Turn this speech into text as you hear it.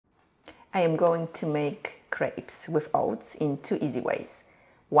I am going to make crepes with oats in two easy ways.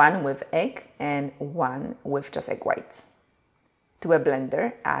 One with egg and one with just egg whites. To a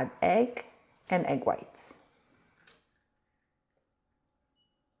blender, add egg and egg whites.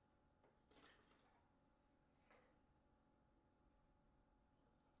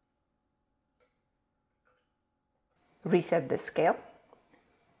 Reset the scale.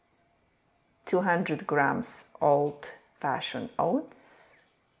 200 grams old-fashioned oats.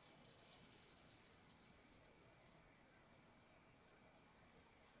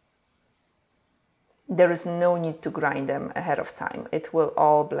 There is no need to grind them ahead of time. It will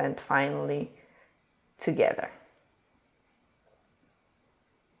all blend finely together.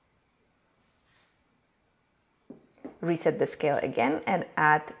 Reset the scale again and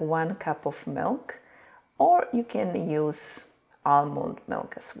add 1 cup of milk, or you can use almond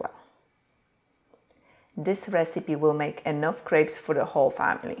milk as well. This recipe will make enough crepes for the whole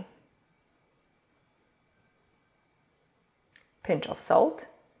family. Pinch of salt.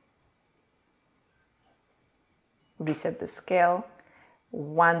 Reset the scale.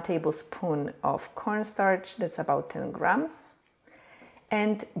 1 tablespoon of cornstarch, that's about 10 grams.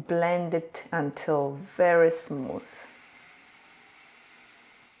 And blend it until very smooth.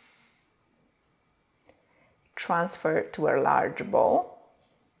 Transfer to a large bowl.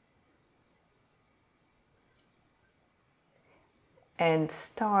 And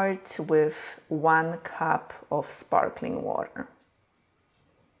start with 1 cup of sparkling water.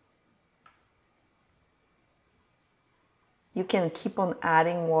 You can keep on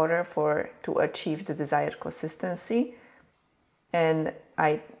adding water to achieve the desired consistency, and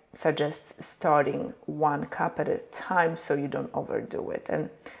I suggest starting 1 cup at a time so you don't overdo it. And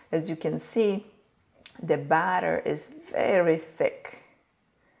as you can see, the batter is very thick.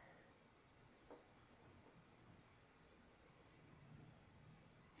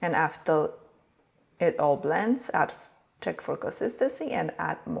 And after it all blends, check for consistency and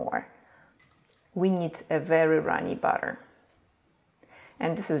add more. We need a very runny butter.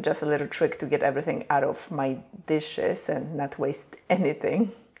 And this is just a little trick to get everything out of my dishes and not waste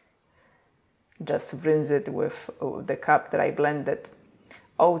anything. Just rinse it with the cup that I blended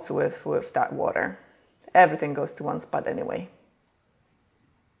oats with that water. Everything goes to one spot anyway.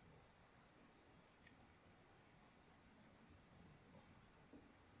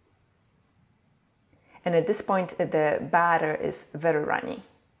 And at this point, the batter is very runny.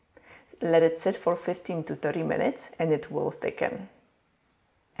 Let it sit for 15 to 30 minutes and it will thicken.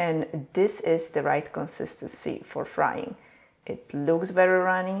 And this is the right consistency for frying. It looks very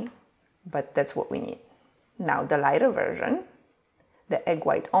runny, but that's what we need. Now the lighter version, the egg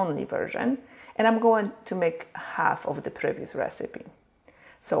white only version, and I'm going to make half of the previous recipe.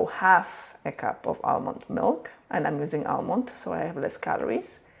 So half a cup of almond milk, and I'm using almond so I have less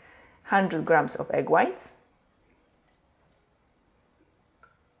calories. 100 grams of egg whites,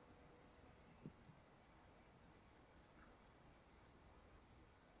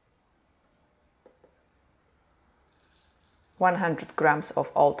 (100 grams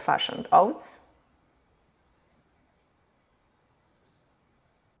of old-fashioned oats,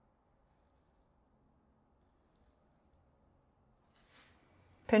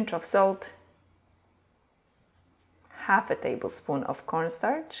 pinch of salt, half a tablespoon of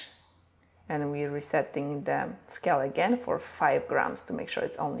cornstarch, and we're resetting the scale again for 5 grams to make sure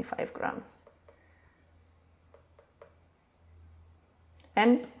it's only 5 grams.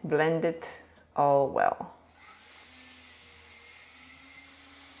 And blend it all well.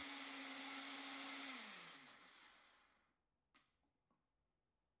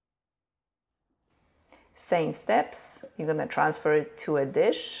 Same steps, you're gonna transfer it to a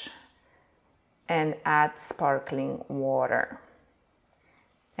dish and add sparkling water.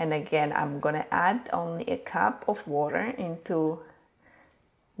 And again, I'm gonna add only a cup of water into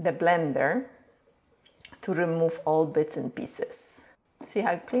the blender to remove all bits and pieces. See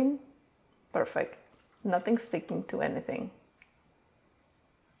how clean? Perfect. Nothing sticking to anything.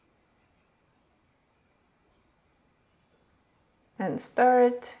 And stir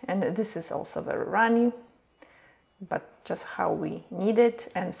it, and this is also very runny, but just how we need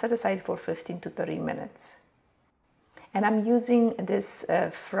it, and set aside for 15 to 30 minutes. And I'm using this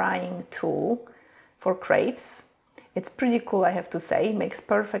frying tool for crepes. It's pretty cool, I have to say. It makes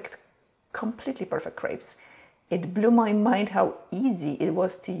perfect, completely perfect crepes. It blew my mind how easy it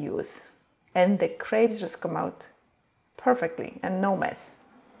was to use. And the crepes just come out perfectly and no mess.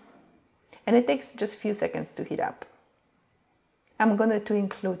 And it takes just a few seconds to heat up. I'm going to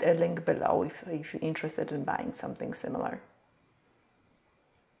include a link below if you're interested in buying something similar.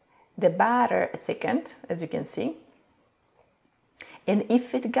 The batter thickened, as you can see. And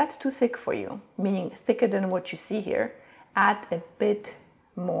if it got too thick for you, meaning thicker than what you see here, add a bit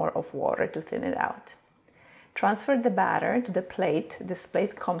more of water to thin it out. Transfer the batter to the plate. This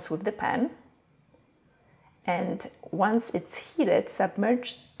plate comes with the pan. And once it's heated,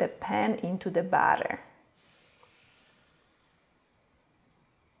 submerge the pan into the batter.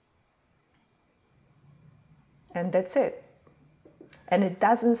 And that's it. And it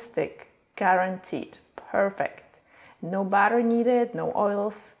doesn't stick, guaranteed, perfect. No butter needed, no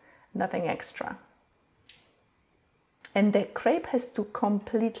oils, nothing extra. And the crepe has to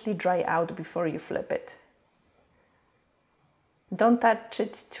completely dry out before you flip it. Don't touch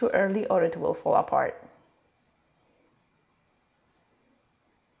it too early or it will fall apart.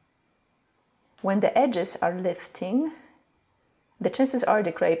 When the edges are lifting, the chances are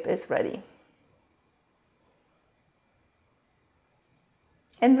the crepe is ready.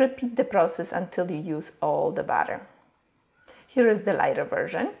 And repeat the process until you use all the batter. Here is the lighter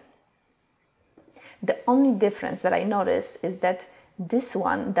version. The only difference that I noticed is that this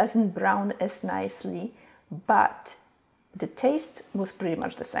one doesn't brown as nicely, but the taste was pretty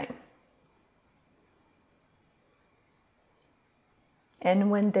much the same.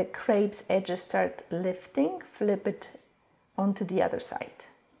 And when the crepe's edges start lifting, flip it onto the other side.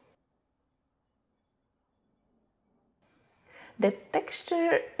 The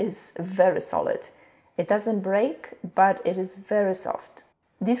texture is very solid. It doesn't break, but it is very soft.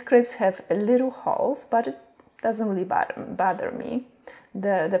 These crepes have little holes, but it doesn't really bother me.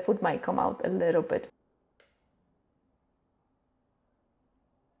 The food might come out a little bit.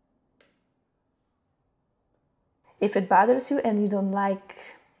 If it bothers you and you don't like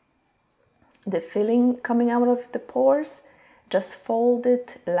the filling coming out of the pores, just fold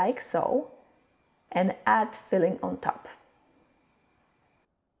it like so and add filling on top.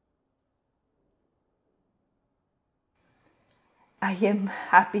 I am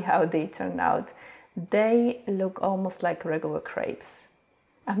happy how they turned out. They look almost like regular crepes.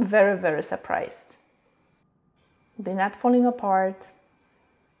 I'm very, very surprised. They're not falling apart.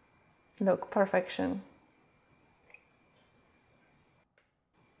 Look, perfection.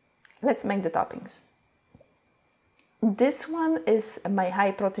 Let's make the toppings. This one is my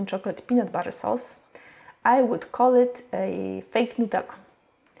high protein chocolate peanut butter sauce. I would call it a fake Nutella.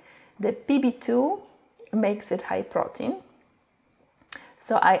 The PB2 makes it high protein.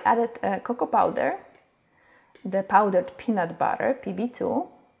 So I added cocoa powder, the powdered peanut butter, PB2,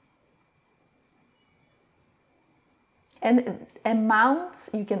 and amounts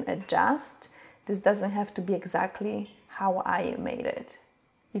you can adjust. This doesn't have to be exactly how I made it.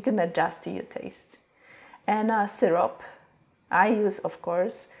 You can adjust to your taste. And syrup. I use, of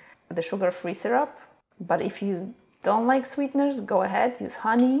course, the sugar-free syrup, but if you don't like sweeteners, go ahead, use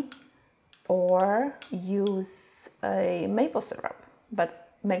honey or use a maple syrup. But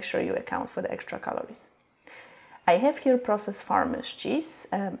make sure you account for the extra calories. I have here processed farmer's cheese.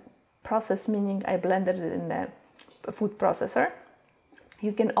 Processed meaning I blended it in the food processor.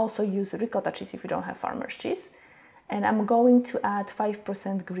 You can also use ricotta cheese if you don't have farmer's cheese. And I'm going to add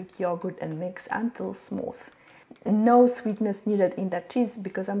 5% Greek yogurt and mix until smooth. No sweetness needed in that cheese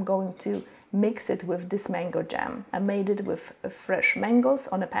because I'm going to mix it with this mango jam. I made it with fresh mangoes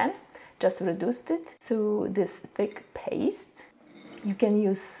on a pan, just reduced it to this thick paste. You can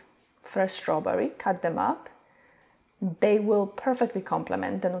use fresh strawberry, cut them up. They will perfectly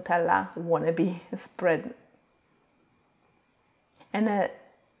complement the Nutella wannabe spread. And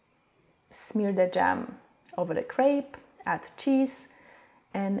smear the jam over the crepe, add cheese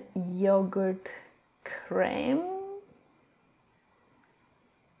and yogurt cream.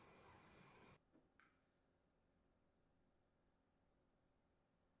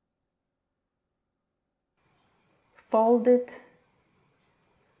 Fold it.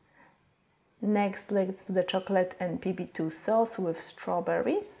 Next, let's do the chocolate and PB2 sauce with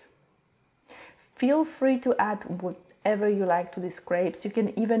strawberries. Feel free to add whatever you like to these crepes. You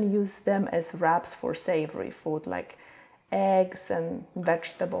can even use them as wraps for savory food like eggs and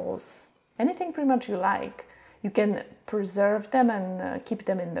vegetables. Anything pretty much you like. You can preserve them and keep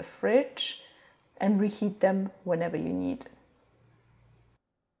them in the fridge and reheat them whenever you need.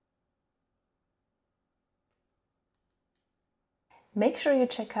 Make sure you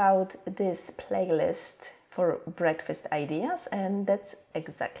check out this playlist for breakfast ideas, and that's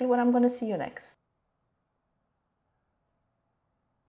exactly what I'm going to see you next.